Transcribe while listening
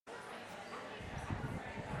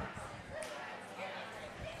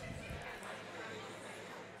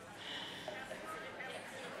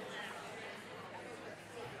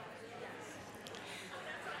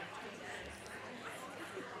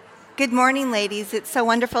Good morning, ladies. It's so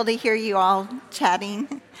wonderful to hear you all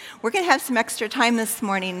chatting. We're going to have some extra time this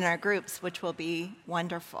morning in our groups, which will be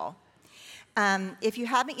wonderful. If you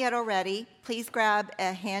haven't yet already, please grab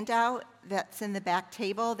a handout that's in the back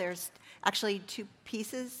table. There's actually two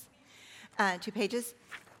pages.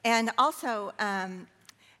 And also,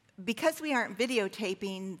 because we aren't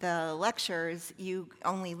videotaping the lectures, you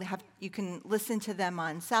can listen to them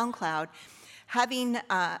on SoundCloud. Having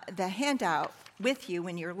the handout with you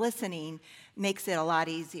when you're listening makes it a lot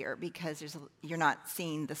easier because you're not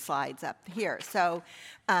seeing the slides up here. So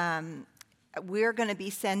we're going to be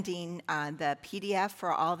sending the PDF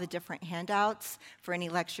for all the different handouts for any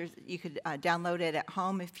lectures. You could download it at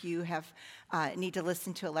home if you need to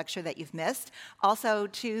listen to a lecture that you've missed. Also,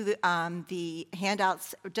 to the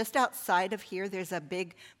handouts just outside of here, there's a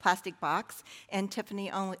big plastic box, and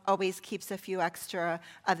Tiffany always keeps a few extra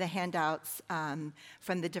of the handouts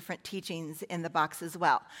from the different teachings in the box as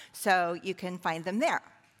well. So you can find them there.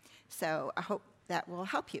 So I hope that will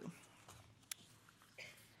help you.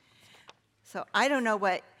 So I don't know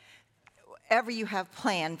whatever you have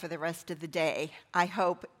planned for the rest of the day. I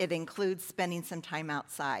hope it includes spending some time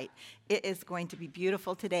outside. It is going to be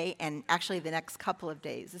beautiful today and actually the next couple of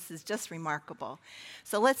days. This is just remarkable.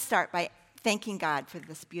 So let's start by thanking God for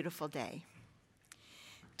this beautiful day.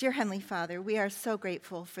 Dear Heavenly Father, we are so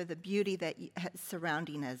grateful for the beauty that is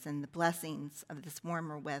surrounding us and the blessings of this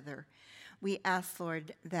warmer weather. We ask,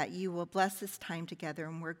 Lord, that you will bless this time together,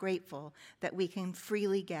 and we're grateful that we can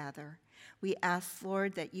freely gather. We ask,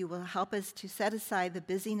 Lord, that you will help us to set aside the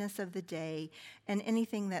busyness of the day and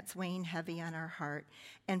anything that's weighing heavy on our heart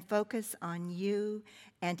and focus on you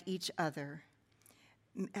and each other.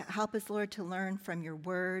 Help us, Lord, to learn from your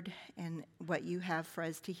word and what you have for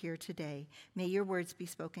us to hear today. May your words be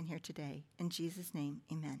spoken here today. In Jesus' name,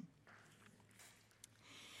 amen.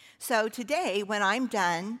 So today, when I'm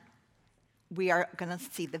done, we are going to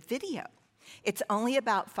see the video. It's only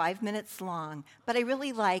about 5 minutes long, but I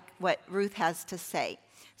really like what Ruth has to say.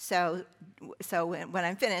 So when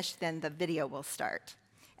I'm finished, then the video will start,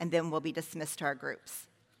 and then we'll be dismissed to our groups.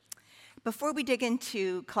 Before we dig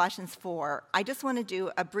into Colossians 4, I just want to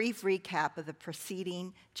do a brief recap of the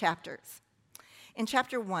preceding chapters. In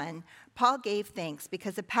chapter 1, Paul gave thanks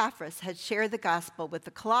because Epaphras had shared the gospel with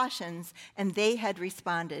the Colossians, and they had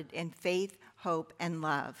responded in faith, hope, and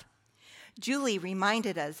love. Julie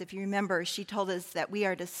reminded us, if you remember, she told us that we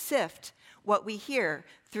are to sift what we hear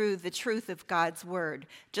through the truth of God's word,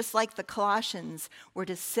 just like the Colossians were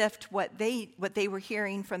to sift what they were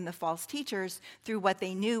hearing from the false teachers through what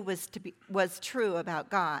they knew was true about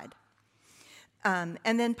God. And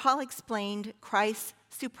then Paul explained Christ's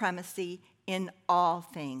supremacy in all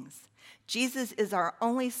things. Jesus is our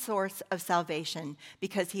only source of salvation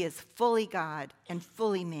because he is fully God and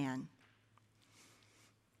fully man.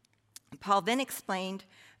 Paul then explained,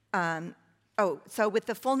 so with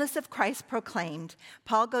the fullness of Christ proclaimed,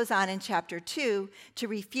 Paul goes on in chapter 2 to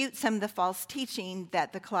refute some of the false teaching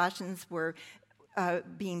that the Colossians were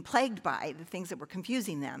being plagued by, the things that were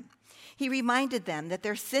confusing them. He reminded them that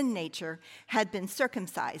their sin nature had been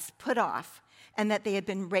circumcised, put off, and that they had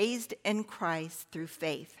been raised in Christ through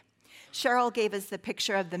faith. Cheryl gave us the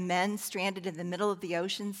picture of the men stranded in the middle of the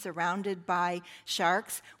ocean, surrounded by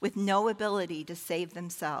sharks with no ability to save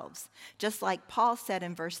themselves. Just like Paul said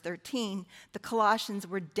in verse 13, the Colossians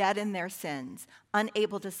were dead in their sins,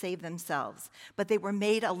 unable to save themselves, but they were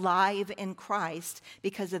made alive in Christ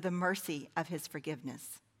because of the mercy of his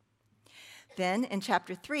forgiveness. Then, in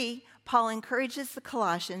chapter 3, Paul encourages the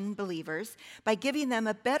Colossian believers by giving them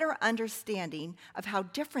a better understanding of how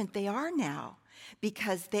different they are now,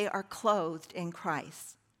 because they are clothed in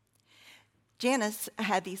Christ. Janice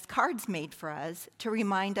had these cards made for us to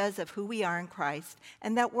remind us of who we are in Christ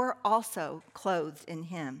and that we're also clothed in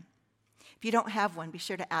him. If you don't have one, be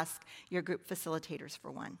sure to ask your group facilitators for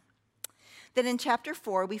one. Then in chapter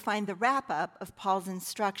 4, we find the wrap-up of Paul's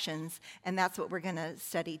instructions, and that's what we're going to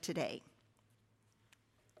study today.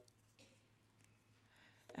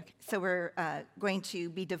 Okay, so we're going to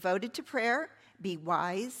be devoted to prayer, be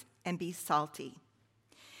wise, and be salty.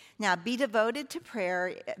 Now, be devoted to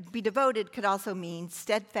prayer. Be devoted could also mean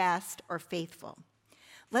steadfast or faithful.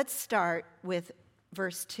 Let's start with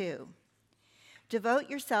verse 2.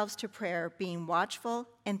 Devote yourselves to prayer, being watchful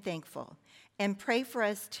and thankful, and pray for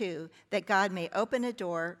us too, that God may open a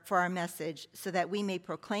door for our message so that we may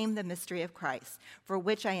proclaim the mystery of Christ, for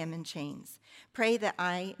which I am in chains. Pray that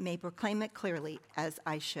I may proclaim it clearly as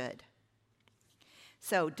I should.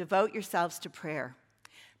 So, devote yourselves to prayer.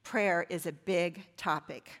 Prayer is a big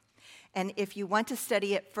topic. And if you want to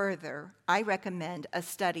study it further, I recommend a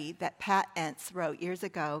study that Pat Entz wrote years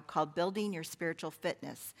ago called Building Your Spiritual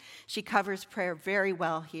Fitness. She covers prayer very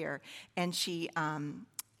well here, and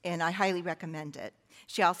and I highly recommend it.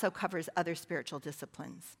 She also covers other spiritual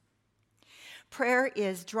disciplines. Prayer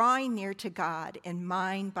is drawing near to God in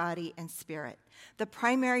mind, body, and spirit. The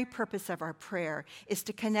primary purpose of our prayer is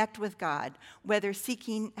to connect with God, whether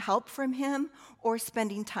seeking help from Him or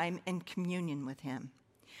spending time in communion with Him.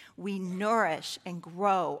 We nourish and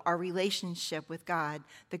grow our relationship with God,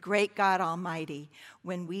 the great God Almighty,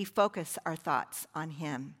 when we focus our thoughts on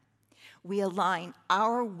Him. We align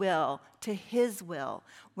our will to His will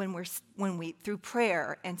when we through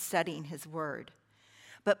prayer and studying His Word.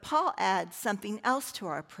 But Paul adds something else to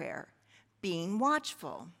our prayer, being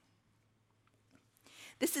watchful.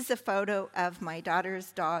 This is a photo of my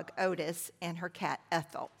daughter's dog, Otis, and her cat,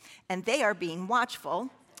 Ethel. And they are being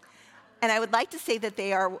watchful. And I would like to say that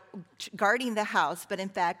they are guarding the house, but in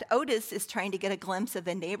fact, Otis is trying to get a glimpse of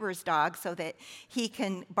the neighbor's dog so that he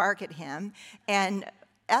can bark at him. And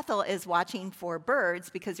Ethel is watching for birds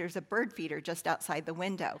because there's a bird feeder just outside the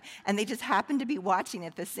window. And they just happened to be watching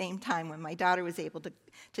at the same time when my daughter was able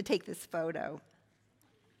to take this photo.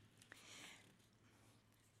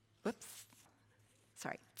 Whoops.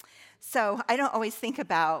 Sorry. So I don't always think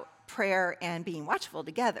about prayer and being watchful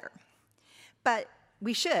together. But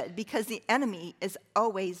we should, because the enemy is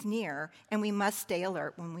always near, and we must stay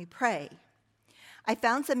alert when we pray. I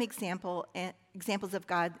found some examples of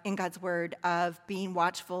God in God's Word of being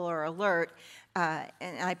watchful or alert,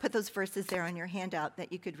 and I put those verses there on your handout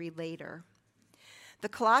that you could read later. The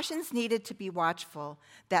Colossians needed to be watchful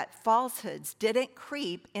that falsehoods didn't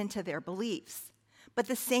creep into their beliefs, but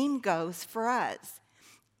the same goes for us.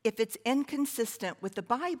 If it's inconsistent with the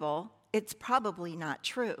Bible, it's probably not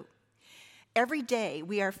true. Every day,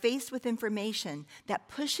 we are faced with information that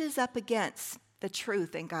pushes up against the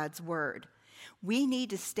truth in God's Word. We need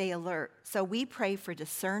to stay alert, so we pray for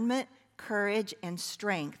discernment, courage, and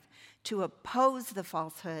strength to oppose the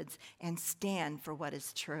falsehoods and stand for what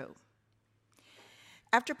is true.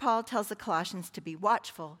 After Paul tells the Colossians to be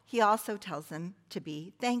watchful, he also tells them to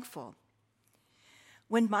be thankful.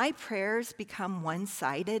 When my prayers become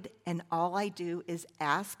one-sided and all I do is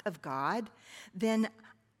ask of God, then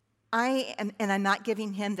I'm not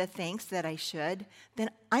giving Him the thanks that I should, then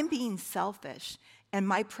I'm being selfish and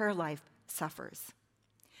my prayer life suffers.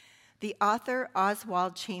 The author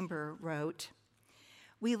Oswald Chamber wrote,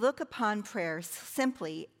 "We look upon prayer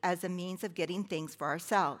simply as a means of getting things for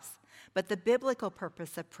ourselves, but the biblical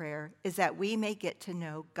purpose of prayer is that we may get to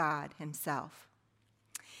know God Himself."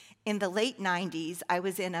 In the late 90s, I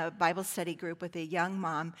was in a Bible study group with a young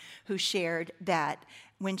mom who shared that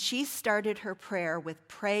when she started her prayer with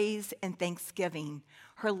praise and thanksgiving,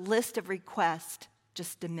 her list of requests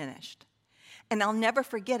just diminished. And I'll never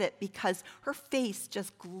forget it because her face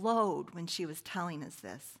just glowed when she was telling us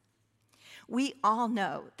this. We all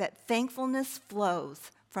know that thankfulness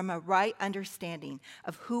flows from a right understanding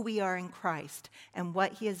of who we are in Christ and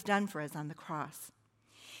what He has done for us on the cross.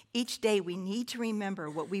 Each day we need to remember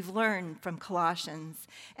what we've learned from Colossians,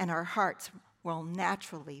 and our hearts will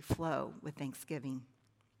naturally flow with thanksgiving.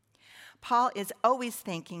 Paul is always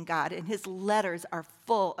thanking God, and his letters are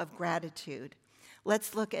full of gratitude.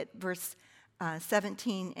 Let's look at verse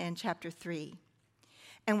 17 in chapter 3.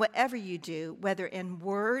 "And whatever you do, whether in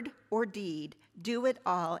word or deed, do it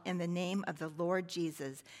all in the name of the Lord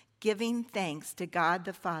Jesus, giving thanks to God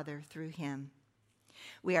the Father through Him."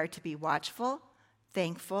 We are to be watchful,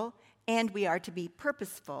 thankful, and we are to be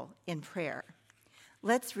purposeful in prayer.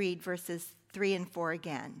 Let's read verses 3 and 4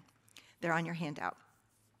 again. They're on your handout.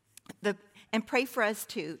 And pray for us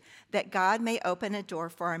too, that God may open a door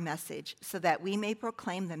for our message, so that we may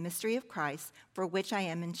proclaim the mystery of Christ, for which I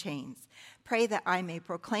am in chains. Pray that I may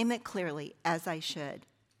proclaim it clearly as I should.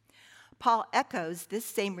 Paul echoes this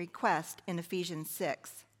same request in Ephesians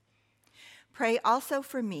 6. "Pray also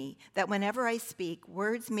for me, that whenever I speak,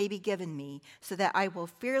 words may be given me, so that I will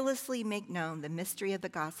fearlessly make known the mystery of the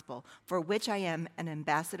gospel, for which I am an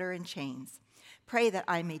ambassador in chains. Pray that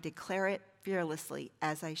I may declare it fearlessly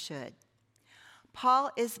as I should."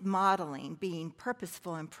 Paul is modeling being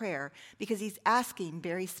purposeful in prayer because he's asking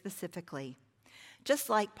very specifically. Just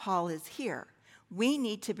like Paul is here, we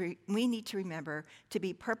need to remember to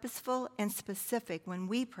be purposeful and specific when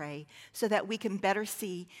we pray so that we can better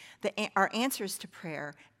see our answers to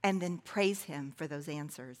prayer and then praise Him for those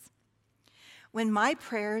answers. When my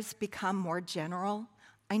prayers become more general,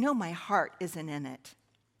 I know my heart isn't in it.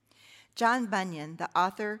 John Bunyan, the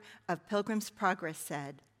author of Pilgrim's Progress,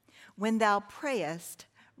 said, "When thou prayest,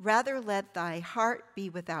 Rather let thy heart be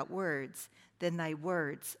without words than thy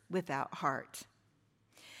words without heart.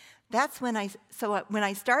 That's when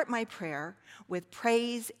I start my prayer with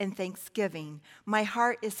praise and thanksgiving, my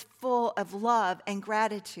heart is full of love and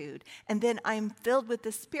gratitude, and then I'm filled with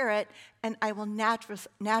the Spirit, and I will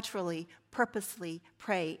naturally, purposely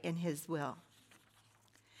pray in his will.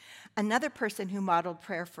 Another person who modeled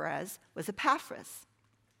prayer for us was Epaphras.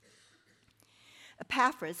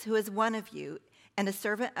 Epaphras, who is one of you and a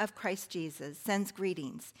servant of Christ Jesus, sends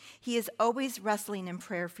greetings. He is always wrestling in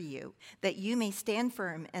prayer for you, that you may stand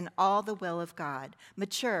firm in all the will of God,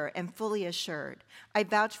 mature and fully assured. I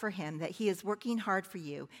vouch for him that he is working hard for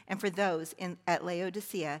you and for those at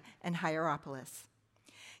Laodicea and Hierapolis.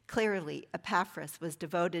 Clearly, Epaphras was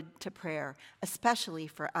devoted to prayer, especially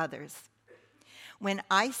for others. When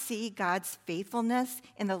I see God's faithfulness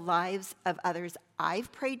in the lives of others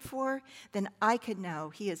I've prayed for, then I could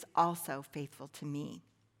know he is also faithful to me.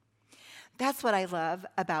 That's what I love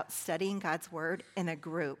about studying God's word in a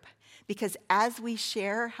group, because as we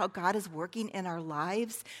share how God is working in our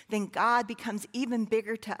lives, then God becomes even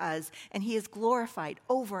bigger to us, and he is glorified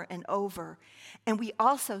over and over. And we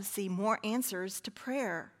also see more answers to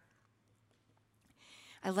prayer.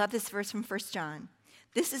 I love this verse from 1 John.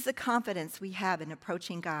 This is the confidence we have in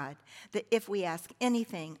approaching God, that if we ask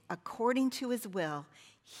anything according to his will,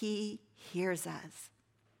 he hears us.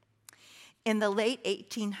 In the late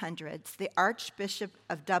 1800s, the Archbishop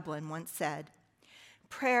of Dublin once said,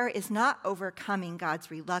 "Prayer is not overcoming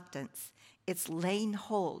God's reluctance, it's laying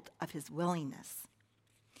hold of his willingness."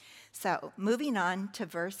 So, moving on to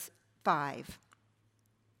verse 5.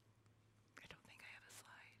 I don't think I have a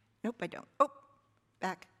slide. Nope, I don't. Oh,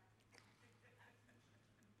 back.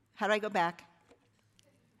 How do I go back?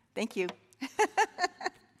 Thank you.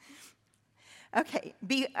 Okay,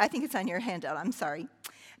 I think it's on your handout, I'm sorry.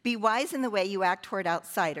 Be wise in the way you act toward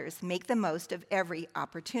outsiders. Make the most of every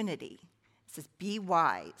opportunity. It says, be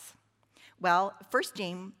wise. Well, 1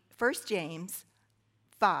 James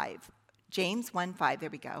 5, James 1:5,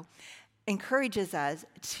 there we go, encourages us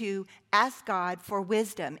to ask God for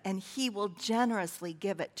wisdom, and he will generously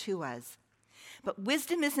give it to us. But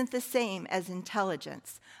wisdom isn't the same as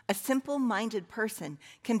intelligence. A simple-minded person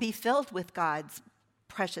can be filled with God's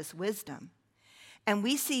precious wisdom. And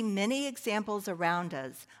we see many examples around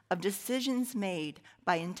us of decisions made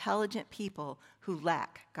by intelligent people who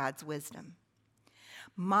lack God's wisdom.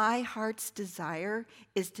 My heart's desire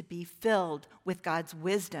is to be filled with God's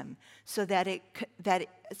wisdom so that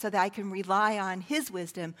I can rely on his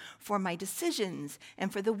wisdom for my decisions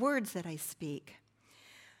and for the words that I speak.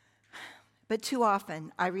 But too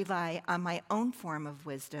often, I rely on my own form of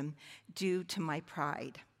wisdom due to my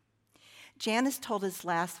pride. Janice told us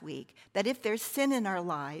last week that if there's sin in our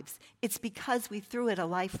lives, it's because we threw it a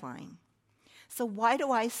lifeline. So why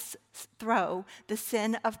do I throw the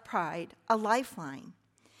sin of pride a lifeline?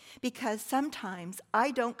 Because sometimes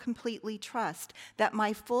I don't completely trust that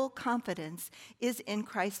my full confidence is in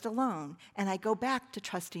Christ alone, and I go back to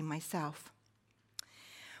trusting myself.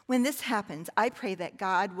 When this happens, I pray that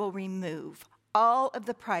God will remove all of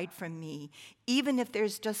the pride from me, even if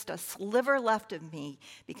there's just a sliver left of me,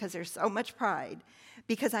 because there's so much pride,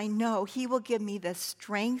 because I know he will give me the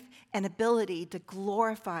strength and ability to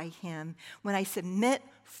glorify him when I submit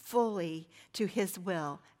fully to his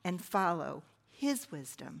will and follow his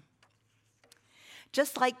wisdom.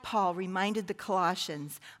 Just like Paul reminded the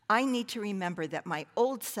Colossians, I need to remember that my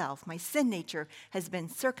old self, my sin nature, has been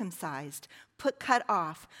circumcised, cut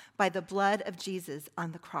off by the blood of Jesus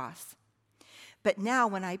on the cross. But now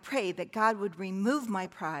when I pray that God would remove my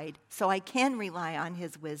pride so I can rely on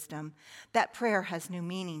his wisdom, that prayer has new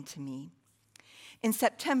meaning to me. In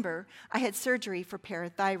September, I had surgery for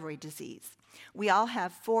parathyroid disease. We all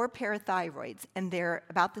have 4 parathyroids, and they're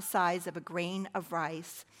about the size of a grain of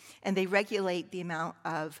rice, and they regulate the amount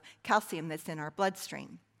of calcium that's in our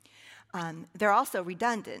bloodstream. They're also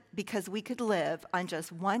redundant because we could live on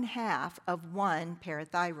just 1/2 of one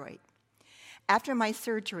parathyroid. After my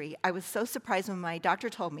surgery, I was so surprised when my doctor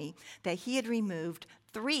told me that he had removed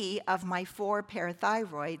 3 of my 4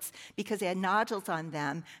 parathyroids because they had nodules on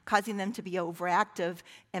them, causing them to be overactive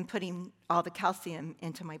and putting all the calcium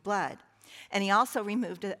into my blood. And he also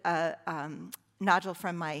removed a nodule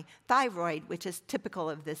from my thyroid, which is typical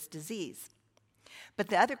of this disease. But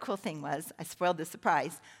the other cool thing was, I spoiled the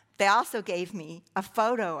surprise, they also gave me a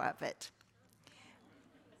photo of it.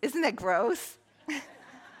 Isn't that gross?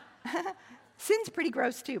 Sin's pretty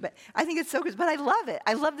gross too, but I think it's so good. But I love it.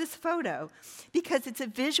 I love this photo because it's a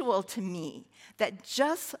visual to me that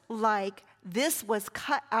just like this was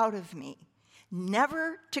cut out of me,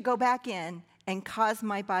 never to go back in and caused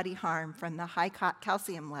my body harm from the high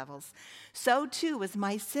calcium levels, so too was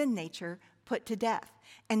my sin nature put to death,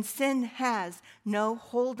 and sin has no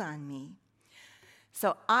hold on me.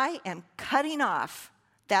 So I am cutting off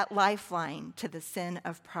that lifeline to the sin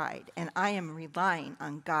of pride, and I am relying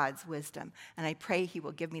on God's wisdom, and I pray he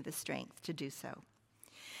will give me the strength to do so.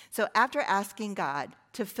 So after asking God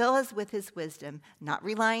to fill us with his wisdom, not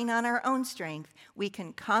relying on our own strength, we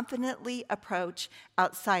can confidently approach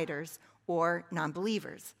outsiders or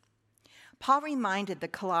non-believers. Paul reminded the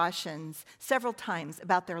Colossians several times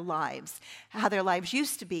about their lives, how their lives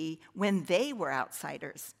used to be when they were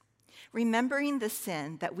outsiders. Remembering the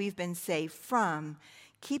sin that we've been saved from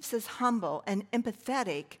keeps us humble and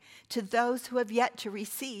empathetic to those who have yet to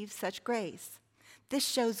receive such grace. This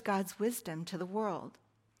shows God's wisdom to the world.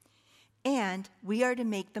 And we are to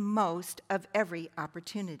make the most of every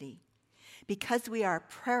opportunity. Because we are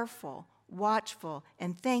prayerful, watchful,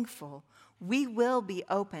 and thankful, we will be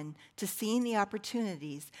open to seeing the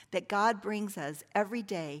opportunities that God brings us every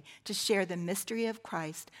day to share the mystery of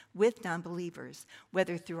Christ with non-believers,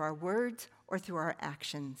 whether through our words or through our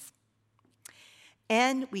actions.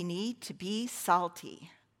 And we need to be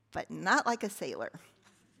salty, but not like a sailor.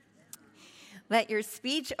 Let your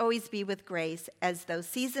speech always be with grace, as though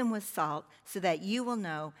seasoned with salt, so that you will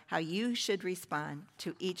know how you should respond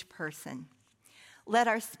to each person. Let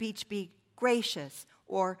our speech be gracious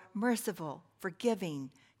or merciful,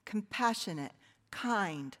 forgiving, compassionate,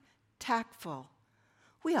 kind, tactful.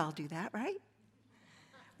 We all do that, right?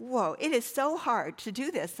 Whoa, it is so hard to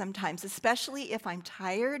do this sometimes, especially if I'm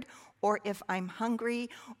tired or if I'm hungry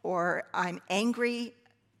or I'm angry.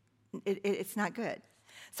 It's not good.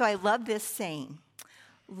 So I love this saying,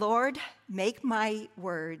 Lord, make my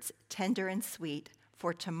words tender and sweet,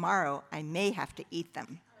 for tomorrow I may have to eat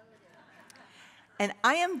them. And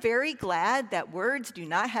I am very glad that words do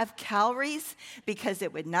not have calories, because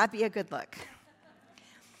it would not be a good look.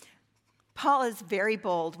 Paul is very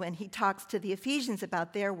bold when he talks to the Ephesians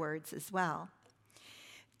about their words as well.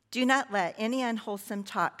 Do not let any unwholesome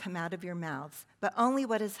talk come out of your mouths, but only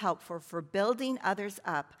what is helpful for building others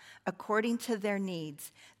up according to their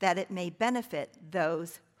needs, that it may benefit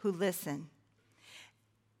those who listen.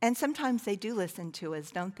 And sometimes they do listen to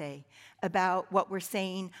us, don't they, about what we're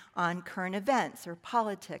saying on current events or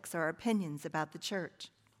politics or opinions about the church.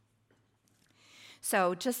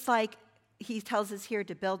 So just like he tells us here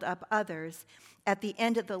to build up others, at the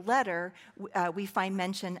end of the letter, we find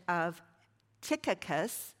mention of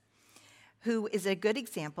Tychicus, who is a good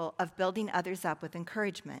example of building others up with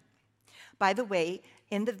encouragement. By the way,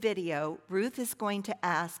 in the video, Ruth is going to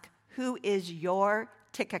ask, who is your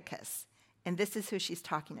Tychicus? And this is who she's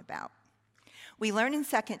talking about. We learn in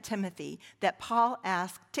 2 Timothy that Paul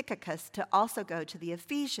asked Tychicus to also go to the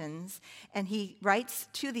Ephesians, and he writes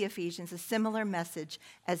to the Ephesians a similar message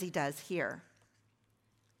as he does here.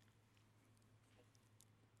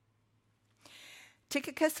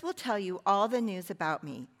 Tychicus will tell you all the news about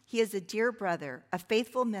me. He is a dear brother, a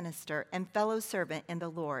faithful minister, and fellow servant in the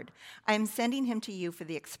Lord. I am sending him to you for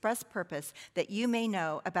the express purpose that you may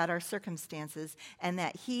know about our circumstances and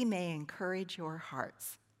that he may encourage your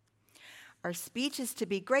hearts. Our speech is to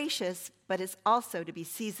be gracious, but it's also to be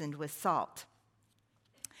seasoned with salt.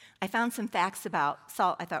 I found some facts about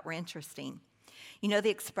salt I thought were interesting. You know the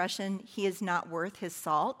expression, he is not worth his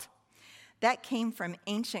salt? That came from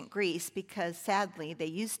ancient Greece because, sadly, they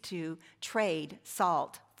used to trade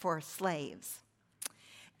salt for slaves.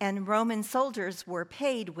 And Roman soldiers were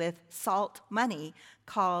paid with salt money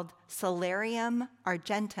called salarium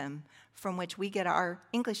argentum, from which we get our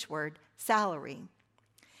English word salary.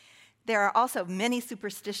 There are also many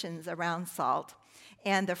superstitions around salt,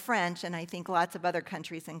 and the French, and I think lots of other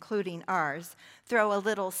countries, including ours, throw a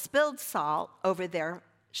little spilled salt over their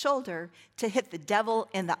shoulder to hit the devil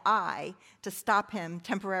in the eye to stop him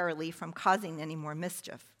temporarily from causing any more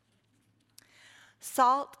mischief.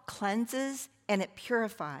 Salt cleanses and it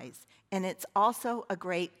purifies, and it's also a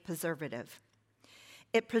great preservative.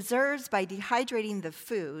 It preserves by dehydrating the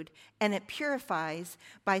food, and it purifies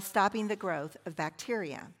by stopping the growth of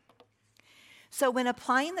bacteria. So when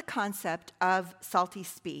applying the concept of salty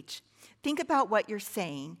speech, think about what you're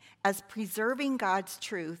saying as preserving God's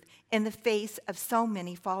truth in the face of so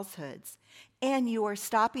many falsehoods. And you are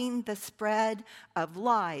stopping the spread of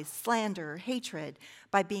lies, slander, hatred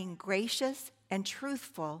by being gracious and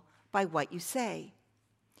truthful by what you say.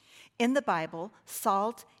 In the Bible,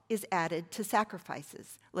 salt is added to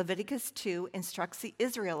sacrifices. Leviticus 2 instructs the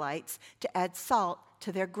Israelites to add salt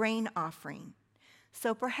to their grain offering.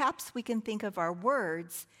 So perhaps we can think of our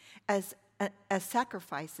words as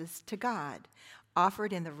sacrifices to God,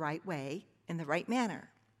 offered in the right way, in the right manner.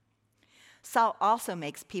 Salt also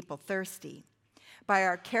makes people thirsty. By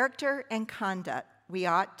our character and conduct, we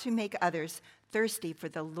ought to make others thirsty for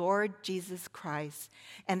the Lord Jesus Christ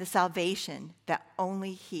and the salvation that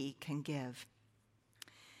only He can give.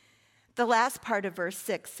 The last part of verse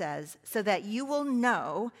 6 says, so that you will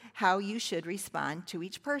know how you should respond to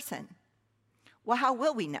each person. Well, how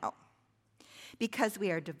will we know? Because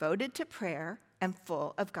we are devoted to prayer and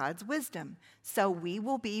full of God's wisdom. So we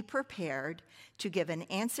will be prepared to give an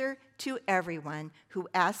answer to everyone who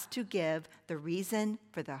asks to give the reason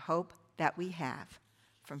for the hope that we have.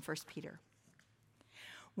 From 1 Peter.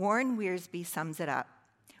 Warren Wiersbe sums it up.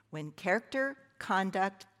 When character,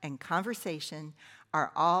 conduct, and conversation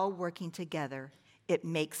are all working together, it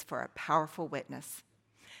makes for a powerful witness.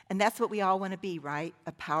 And that's what we all want to be, right?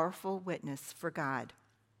 A powerful witness for God.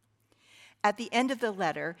 At the end of the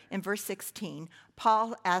letter, in verse 16,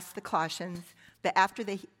 Paul asked the Colossians that after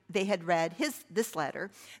they had read this letter,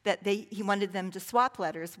 that he wanted them to swap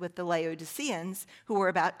letters with the Laodiceans, who were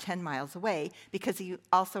about 10 miles away, because he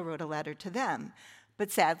also wrote a letter to them. But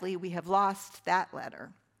sadly, we have lost that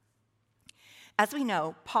letter. As we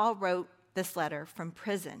know, Paul wrote this letter from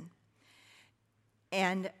prison.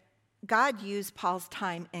 And God used Paul's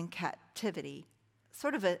time in captivity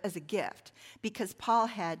sort of as a gift, because Paul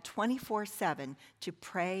had 24/7 to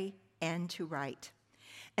pray and to write.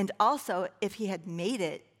 And also, if he had made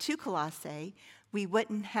it to Colossae, he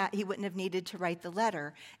wouldn't have needed to write the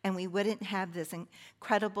letter, and we wouldn't have this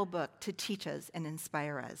incredible book to teach us and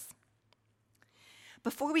inspire us.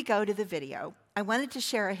 Before we go to the video, I wanted to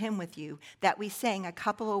share a hymn with you that we sang a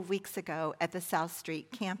couple of weeks ago at the South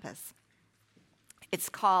Street campus. It's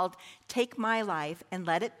called Take My Life and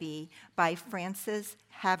Let It Be by Frances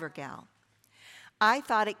Havergal. I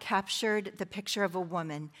thought it captured the picture of a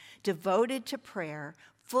woman devoted to prayer,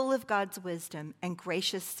 full of God's wisdom and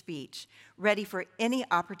gracious speech, ready for any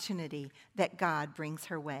opportunity that God brings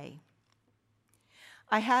her way.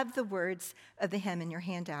 I have the words of the hymn in your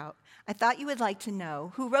handout. I thought you would like to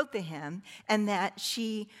know who wrote the hymn, and that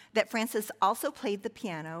Frances also played the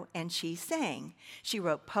piano and she sang. She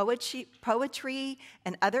wrote poetry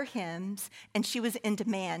and other hymns, and she was in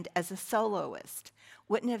demand as a soloist.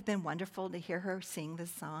 Wouldn't it have been wonderful to hear her sing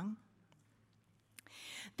this song?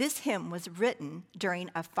 This hymn was written during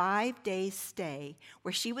a 5-day stay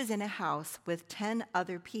where she was in a house with 10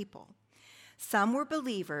 other people. Some were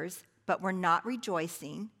believers, but were not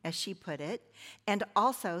rejoicing, as she put it, and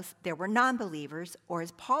also there were non-believers, or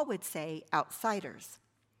as Paul would say, outsiders.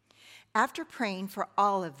 After praying for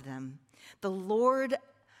all of them, the Lord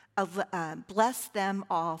blessed them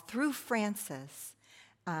all through Frances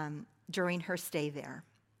during her stay there.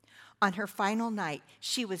 On her final night,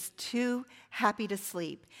 she was too happy to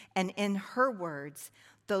sleep, and in her words,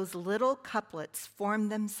 those little couplets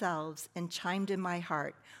formed themselves and chimed in my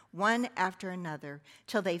heart, one after another,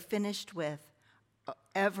 till they finished with,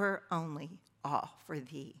 ever only, all for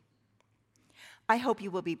thee. I hope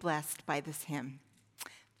you will be blessed by this hymn.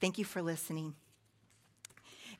 Thank you for listening.